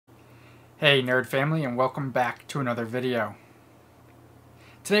Hey nerd family, and welcome back to another video.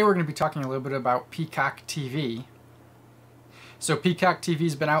 Today we're going to be talking a little bit about Peacock TV. So Peacock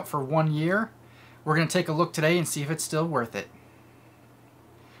TV's been out for 1 year. We're going to take a look today and see if it's still worth it.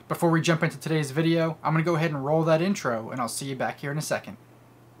 Before we jump into today's video, I'm going to go ahead and roll that intro, and I'll see you back here in a second.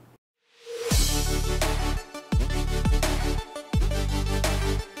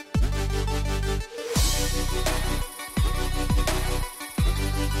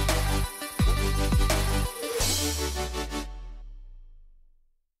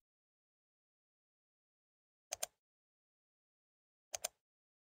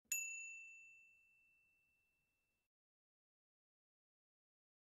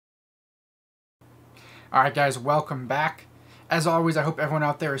 Alright guys, welcome back. As always, I hope everyone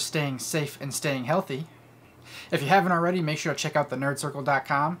out there is staying safe and staying healthy. If you haven't already, make sure to check out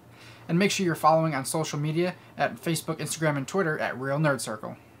thenerdcircle.com and make sure you're following on social media at Facebook, Instagram, and Twitter at Real Nerd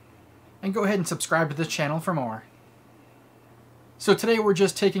Circle. And go ahead and subscribe to this channel for more. So today we're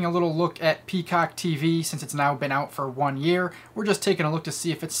just taking a little look at Peacock TV since it's now been out for 1 year. We're just taking a look to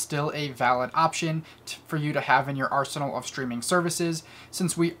see if it's still a valid option for you to have in your arsenal of streaming services.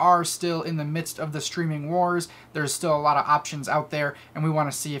 Since we are still in the midst of the streaming wars, there's still a lot of options out there, and we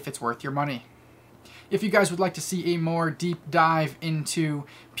want to see if it's worth your money. If you guys would like to see a more deep dive into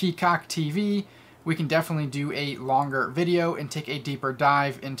Peacock TV, we can definitely do a longer video and take a deeper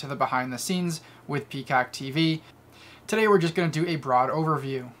dive into the behind the scenes with Peacock TV. Today we're just going to do a broad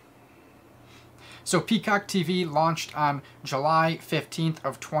overview. So Peacock TV launched on July 15th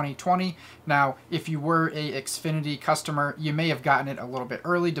of 2020. Now, if you were a Xfinity customer, you may have gotten it a little bit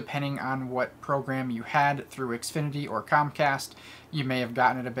early depending on what program you had through Xfinity or Comcast. You may have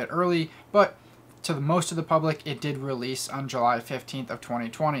gotten it a bit early, but to most of the public, it did release on July 15th of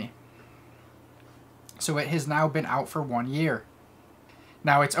 2020. So it has now been out for 1 year.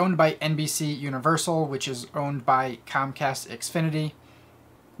 Now, it's owned by NBC Universal, which is owned by Comcast Xfinity.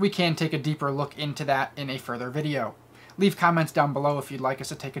 We can take a deeper look into that in a further video. Leave comments down below if you'd like us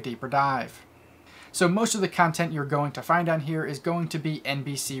to take a deeper dive. So most of the content you're going to find on here is going to be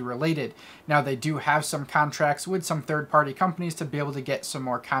NBC related. Now, they do have some contracts with some third-party companies to be able to get some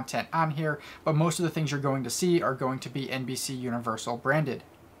more content on here, but most of the things you're going to see are going to be NBC Universal branded.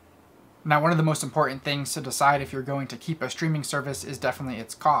 Now, one of the most important things to decide if you're going to keep a streaming service is definitely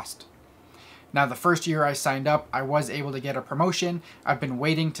its cost. Now, the first year I signed up, I was able to get a promotion. I've been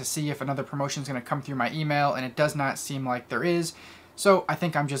waiting to see if another promotion is going to come through my email, and it does not seem like there is. So I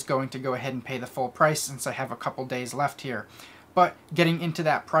think I'm just going to go ahead and pay the full price since I have a couple days left here. But getting into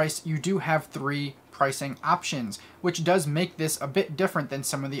that price, you do have 3 pricing options, which does make this a bit different than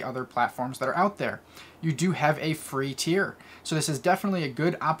some of the other platforms that are out there. You do have a free tier. So this is definitely a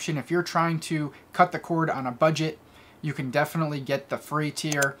good option if you're trying to cut the cord on a budget. You can definitely get the free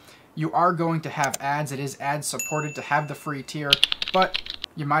tier. You are going to have ads. It is ad supported to have the free tier, but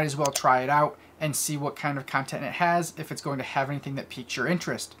you might as well try it out and see what kind of content it has, if it's going to have anything that piques your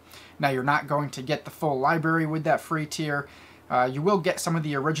interest. Now, you're not going to get the full library with that free tier. You will get some of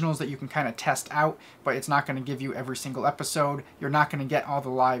the originals that you can kind of test out, but it's not going to give you every single episode. You're not going to get all the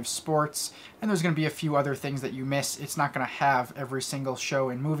live sports, and there's going to be a few other things that you miss. It's not going to have every single show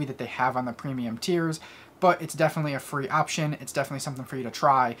and movie that they have on the premium tiers, but it's definitely a free option. It's definitely something for you to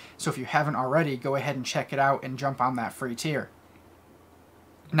try. So if you haven't already, go ahead and check it out and jump on that free tier.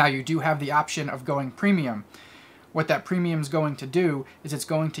 Now, you do have the option of going premium. What that premium is going to do is it's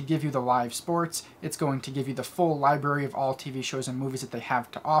going to give you the live sports, it's going to give you the full library of all TV shows and movies that they have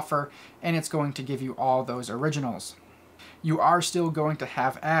to offer, and it's going to give you all those originals. You are still going to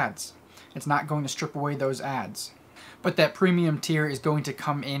have ads. It's not going to strip away those ads. But that premium tier is going to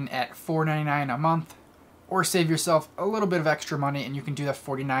come in at $4.99 a month, or save yourself a little bit of extra money and you can do that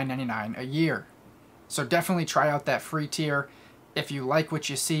 $49.99 a year. So definitely try out that free tier. If you like what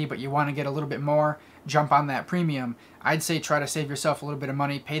you see but you want to get a little bit more, jump on that premium. I'd say try to save yourself a little bit of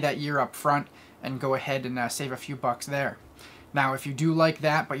money, pay that year up front, and go ahead and save a few bucks there. Now, if you do like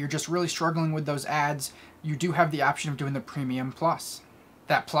that, but you're just really struggling with those ads, you do have the option of doing the Premium Plus.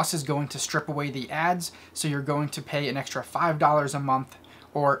 That Plus is going to strip away the ads, so you're going to pay an extra $5 a month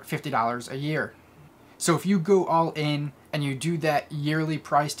or $50 a year. So if you go all in and you do that yearly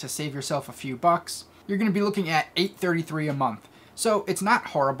price to save yourself a few bucks, you're going to be looking at $8.33 a month. So it's not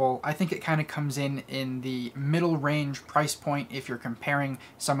horrible. I think it kind of comes in the middle range price point if you're comparing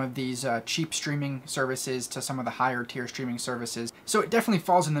some of these cheap streaming services to some of the higher tier streaming services. So it definitely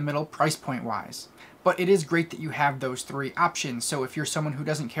falls in the middle price point wise. But it is great that you have those 3 options. So if you're someone who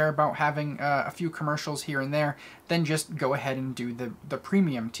doesn't care about having a few commercials here and there, then just go ahead and do the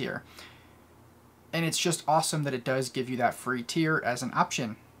premium tier. And it's just awesome that it does give you that free tier as an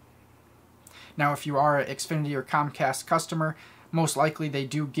option. Now, if you are an Xfinity or Comcast customer, most likely they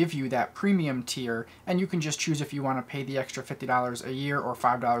do give you that premium tier, and you can just choose if you want to pay the extra $50 a year or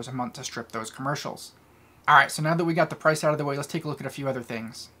 $5 a month to strip those commercials. Alright, so now that we got the price out of the way, let's take a look at a few other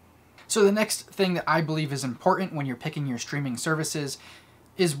things. So the next thing that I believe is important when you're picking your streaming services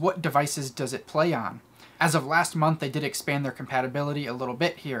is what devices does it play on. As of last month, they did expand their compatibility a little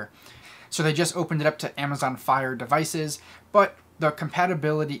bit here. So they just opened it up to Amazon Fire devices, but the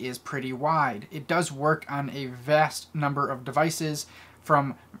compatibility is pretty wide. It does work on a vast number of devices,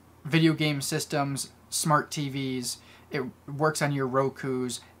 from video game systems, smart TVs, it works on your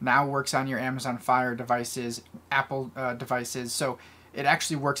Rokus, now works on your Amazon Fire devices, Apple devices, so it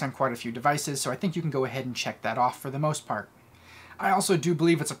actually works on quite a few devices, so I think you can go ahead and check that off for the most part. I also do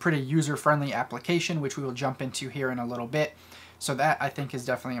believe it's a pretty user-friendly application, which we will jump into here in a little bit, so that I think is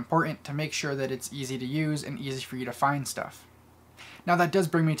definitely important to make sure that it's easy to use and easy for you to find stuff. Now that does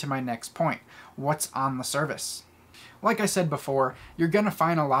bring me to my next point. What's on the service? Like I said before, you're going to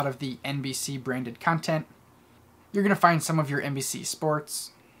find a lot of the NBC branded content. You're going to find some of your NBC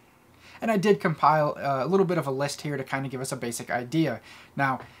sports. And I did compile a little bit of a list here to kind of give us a basic idea.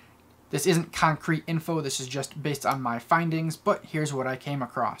 Now, this isn't concrete info, this is just based on my findings, but here's what I came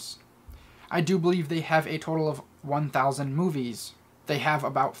across. I do believe they have a total of 1,000 movies. They have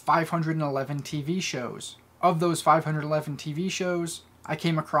about 511 TV shows. Of those 511 TV shows, I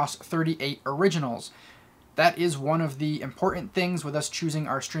came across 38 originals. That is one of the important things with us choosing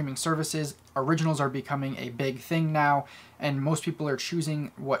our streaming services. Originals are becoming a big thing now, and most people are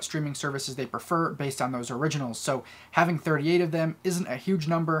choosing what streaming services they prefer based on those originals. So having 38 of them isn't a huge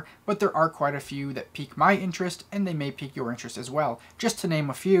number, but there are quite a few that pique my interest, and they may pique your interest as well. Just to name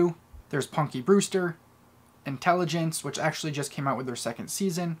a few, there's Punky Brewster, Intelligence, which actually just came out with their second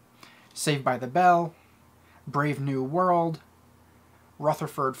season, Saved by the Bell, Brave New World,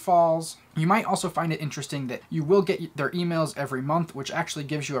 Rutherford Falls. You might also find it interesting that you will get their emails every month, which actually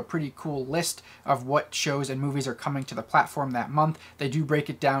gives you a pretty cool list of what shows and movies are coming to the platform that month. They do break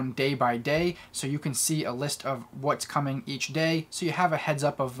it down day by day, so you can see a list of what's coming each day, so you have a heads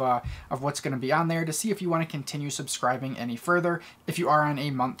up of what's going to be on there to see if you want to continue subscribing any further if you are on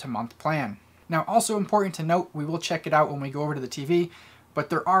a month-to-month plan. Now, also important to note, we will check it out when we go over to the TV, but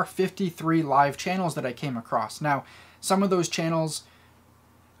there are 53 live channels that I came across. Now, some of those channels,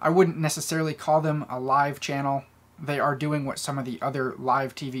 I wouldn't necessarily call them a live channel. They are doing what some of the other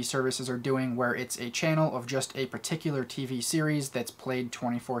live TV services are doing, where it's a channel of just a particular TV series that's played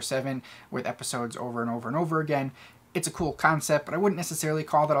 24/7 with episodes over and over and over again. It's a cool concept, but I wouldn't necessarily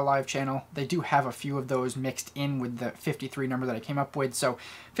call that a live channel. They do have a few of those mixed in with the 53 number that I came up with, so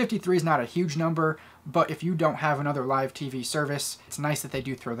 53 is not a huge number, but if you don't have another live TV service, it's nice that they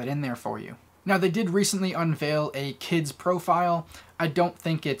do throw that in there for you. Now, they did recently unveil a kids profile. I don't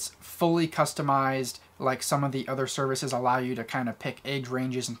think it's fully customized like some of the other services allow you to kind of pick age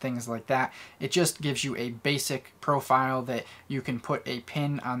ranges and things like that. It just gives you a basic profile that you can put a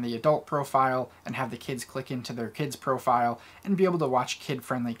pin on the adult profile and have the kids click into their kids profile and be able to watch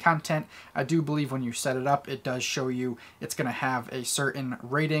kid-friendly content. I do believe when you set it up, it does show you it's going to have a certain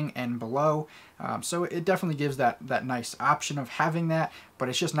rating and below. So it definitely gives that nice option of having that, but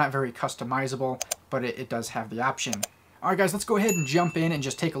it's just not very customizable, but it does have the option. Alright guys, let's go ahead and jump in and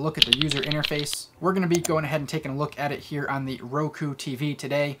just take a look at the user interface. We're going to be going ahead and taking a look at it here on the Roku TV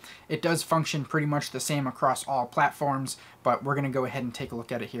today. It does function pretty much the same across all platforms, but we're going to go ahead and take a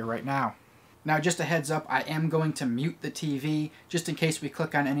look at it here right now. Now, just a heads up, I am going to mute the TV just in case we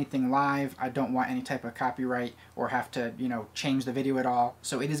click on anything live. I don't want any type of copyright or have to, change the video at all.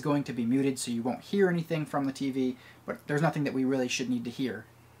 So it is going to be muted so you won't hear anything from the TV, but there's nothing that we really should need to hear.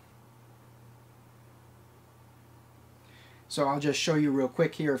 So I'll just show you real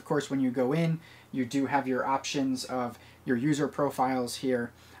quick here. Of course, when you go in, you do have your options of your user profiles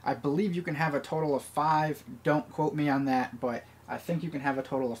here. I believe you can have a total of 5. Don't quote me on that, but I think you can have a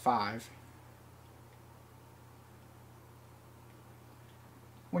total of 5.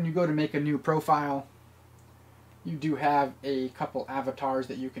 When you go to make a new profile, you do have a couple avatars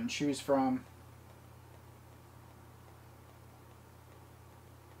that you can choose from.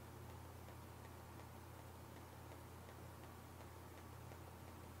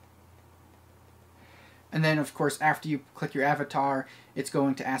 And then, of course, after you click your avatar, it's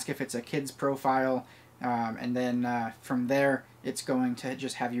going to ask if it's a kid's profile, and then from there, it's going to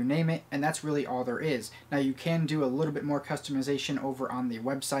just have you name it, and that's really all there is. Now, you can do a little bit more customization over on the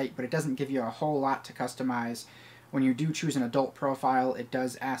website, but it doesn't give you a whole lot to customize. When you do choose an adult profile, it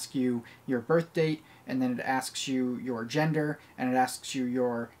does ask you your birth date, and then it asks you your gender, and it asks you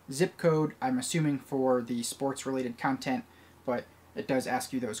your zip code, I'm assuming for the sports-related content, but it does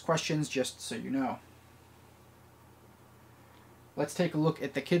ask you those questions, just so you know. Let's take a look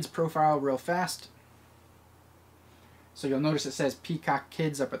at the kids profile real fast. So you'll notice it says Peacock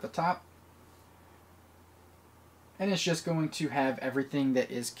Kids up at the top. And it's just going to have everything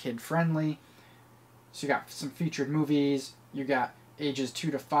that is kid friendly. So you got some featured movies, you got ages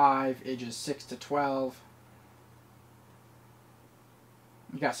 2 to 5, ages 6 to 12.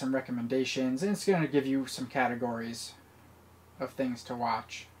 You got some recommendations, and it's going to give you some categories of things to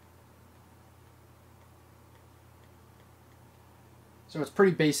watch. So it's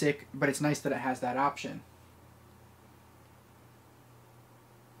pretty basic, but it's nice that it has that option.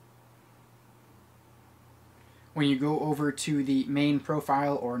 When you go over to the main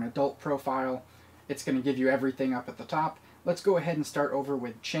profile or an adult profile, it's going to give you everything up at the top. Let's go ahead and start over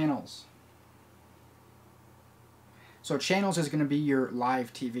with channels. So channels is going to be your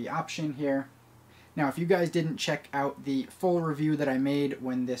live TV option here. Now, if you guys didn't check out the full review that I made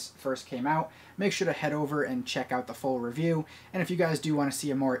when this first came out, make sure to head over and check out the full review. And if you guys do want to see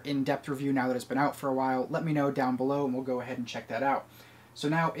a more in-depth review now that it's been out for a while, let me know down below and we'll go ahead and check that out. So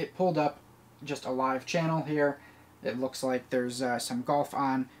now it pulled up just a live channel here. It looks like there's some golf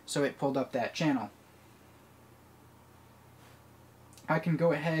on, so it pulled up that channel. I can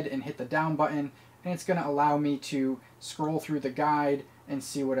go ahead and hit the down button, and it's going to allow me to scroll through the guide and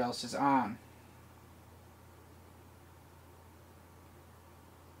see what else is on.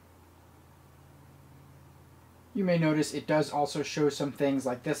 You may notice it does also show some things,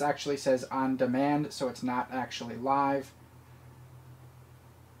 like this actually says on demand, so it's not actually live.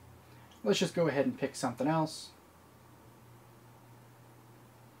 Let's just go ahead and pick something else.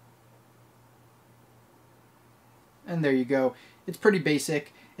 And there you go. It's pretty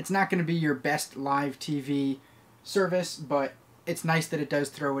basic. It's not going to be your best live TV service, but it's nice that it does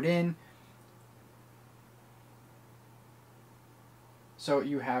throw it in. So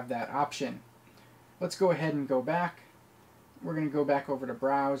you have that option. Let's go ahead and go back. We're going to go back over to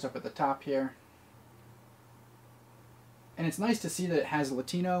Browse up at the top here. And it's nice to see that it has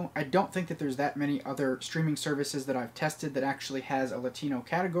Latino. I don't think that there's that many other streaming services that I've tested that actually has a Latino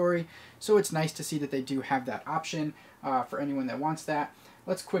category. So it's nice to see that they do have that option for anyone that wants that.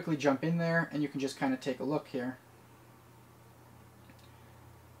 Let's quickly jump in there and you can just kind of take a look here.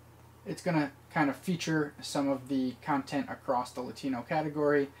 It's going to kind of feature some of the content across the Latino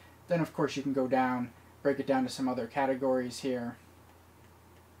category. Then of course you can go down, break it down to some other categories here.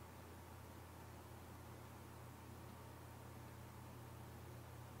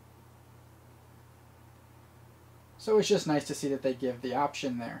 So it's just nice to see that they give the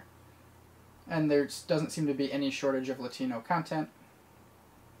option there. And there doesn't seem to be any shortage of Latino content.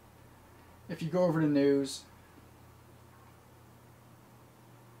 If you go over to news,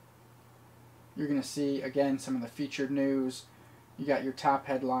 you're going to see, again, some of the featured news. You got your top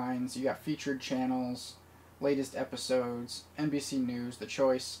headlines, you got featured channels, latest episodes, NBC News, The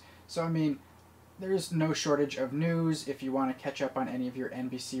Choice. So, I mean, there's no shortage of news if you want to catch up on any of your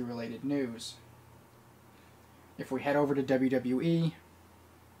NBC-related news. If we head over to WWE,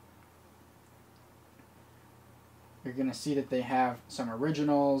 you're going to see that they have some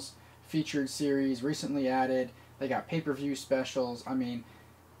originals, featured series recently added. They got pay-per-view specials. I mean,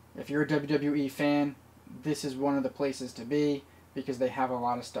 if you're a WWE fan, this is one of the places to be because they have a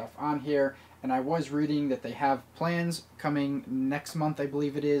lot of stuff on here. And I was reading that they have plans coming next month, I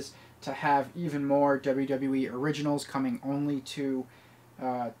believe it is, to have even more WWE originals coming only to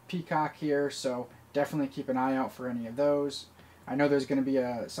Peacock here. So definitely keep an eye out for any of those. I know there's going to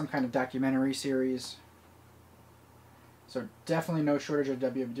be some kind of documentary series. So definitely no shortage of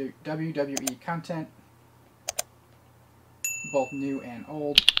WWE content, both new and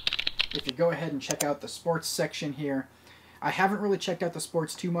old. If you go ahead and check out the sports section here, I haven't really checked out the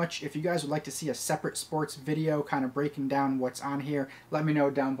sports too much. If you guys would like to see a separate sports video kind of breaking down what's on here, let me know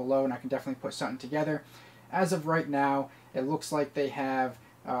down below and I can definitely put something together. As of right now, it looks like they have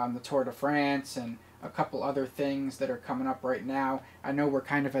the Tour de France and a couple other things that are coming up right now. I know we're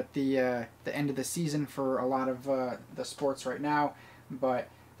kind of at the end of the season for a lot of the sports right now, but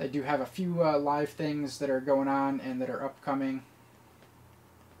they do have a few live things that are going on and that are upcoming.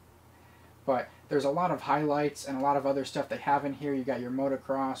 But there's a lot of highlights and a lot of other stuff they have in here. You got your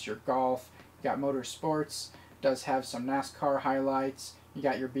motocross, your golf, you got motorsports. Does have some NASCAR highlights. You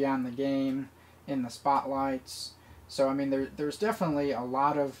got your Beyond the Game in the spotlights. So I mean, there's definitely a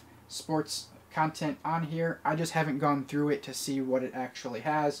lot of sports content on here. I just haven't gone through it to see what it actually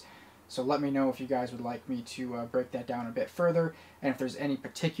has. So let me know if you guys would like me to break that down a bit further. And if there's any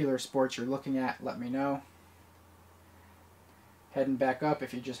particular sports you're looking at, let me know. Heading back up,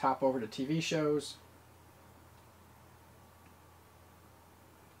 if you just hop over to TV shows,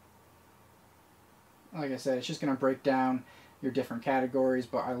 Like I said, it's just going to break down your different categories,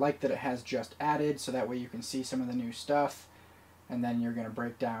 but I like that it has just added, so that way you can see some of the new stuff, and then you're going to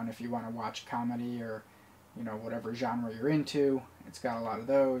break down if you want to watch comedy or, you know, whatever genre you're into. It's got a lot of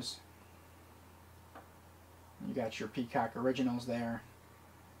those. You got your Peacock originals there.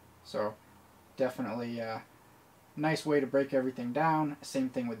 So definitely a nice way to break everything down. Same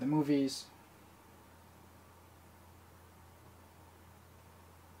thing with the movies.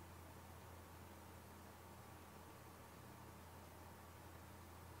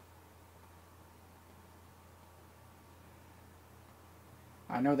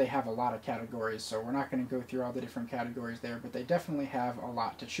 I know they have a lot of categories, so we're not going to go through all the different categories there, but they definitely have a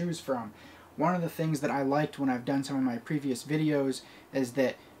lot to choose from. One of the things that I liked when I've done some of my previous videos is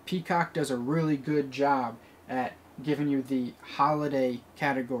that Peacock does a really good job at giving you the holiday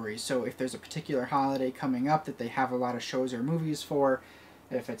categories. So if there's a particular holiday coming up that they have a lot of shows or movies for,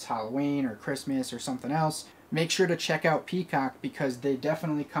 if it's Halloween or Christmas or something else, make sure to check out Peacock, because they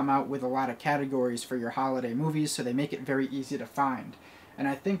definitely come out with a lot of categories for your holiday movies, so they make it very easy to find. And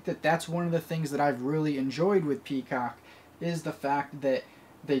I think that that's one of the things that I've really enjoyed with Peacock, is the fact that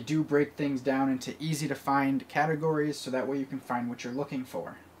they do break things down into easy to find categories, so that way you can find what you're looking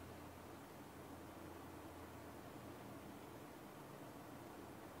for.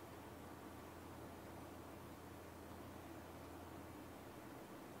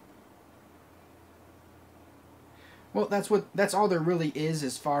 Well, that's all there really is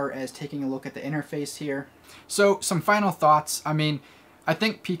as far as taking a look at the interface here. So some final thoughts. I mean, I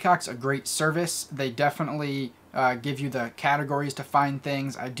think Peacock's a great service. They definitely give you the categories to find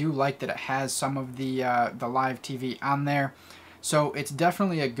things. I do like that it has some of the live TV on there. So it's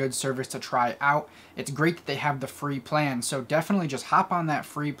definitely a good service to try out. It's great that they have the free plan. So definitely just hop on that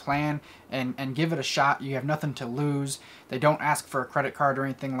free plan and give it a shot. You have nothing to lose. They don't ask for a credit card or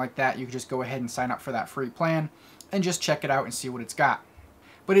anything like that. You can just go ahead and sign up for that free plan and just check it out and see what it's got.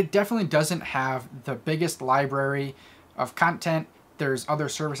 But it definitely doesn't have the biggest library of content. There's other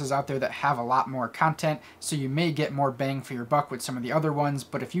services out there that have a lot more content, so you may get more bang for your buck with some of the other ones,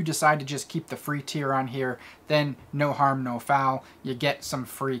 but if you decide to just keep the free tier on here, then no harm, no foul. You get some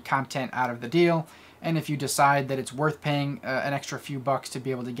free content out of the deal, and if you decide that it's worth paying an extra few bucks to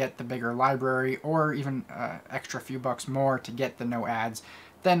be able to get the bigger library, or even extra few bucks more to get the no ads,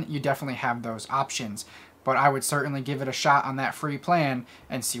 then you definitely have those options. But I would certainly give it a shot on that free plan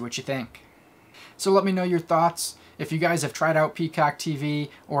and see what you think. So let me know your thoughts. If you guys have tried out Peacock TV,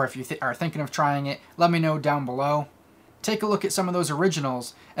 or if you are thinking of trying it, let me know down below. Take a look at some of those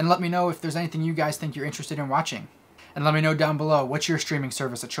originals, and let me know if there's anything you guys think you're interested in watching. And let me know down below, what's your streaming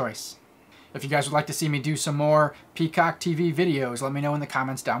service of choice? If you guys would like to see me do some more Peacock TV videos, let me know in the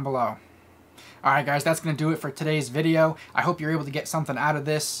comments down below. Alright guys, that's going to do it for today's video. I hope you're able to get something out of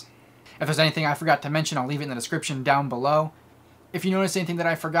this. If there's anything I forgot to mention, I'll leave it in the description down below. If you notice anything that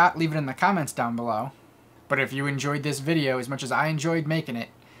I forgot, leave it in the comments down below. But if you enjoyed this video as much as I enjoyed making it,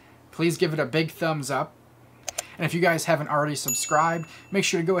 please give it a big thumbs up. And if you guys haven't already subscribed, make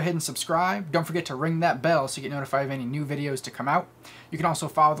sure to go ahead and subscribe. Don't forget to ring that bell so you get notified of any new videos to come out. You can also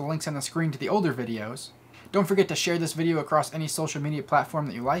follow the links on the screen to the older videos. Don't forget to share this video across any social media platform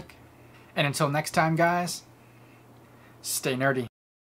that you like. And until next time, guys, stay nerdy.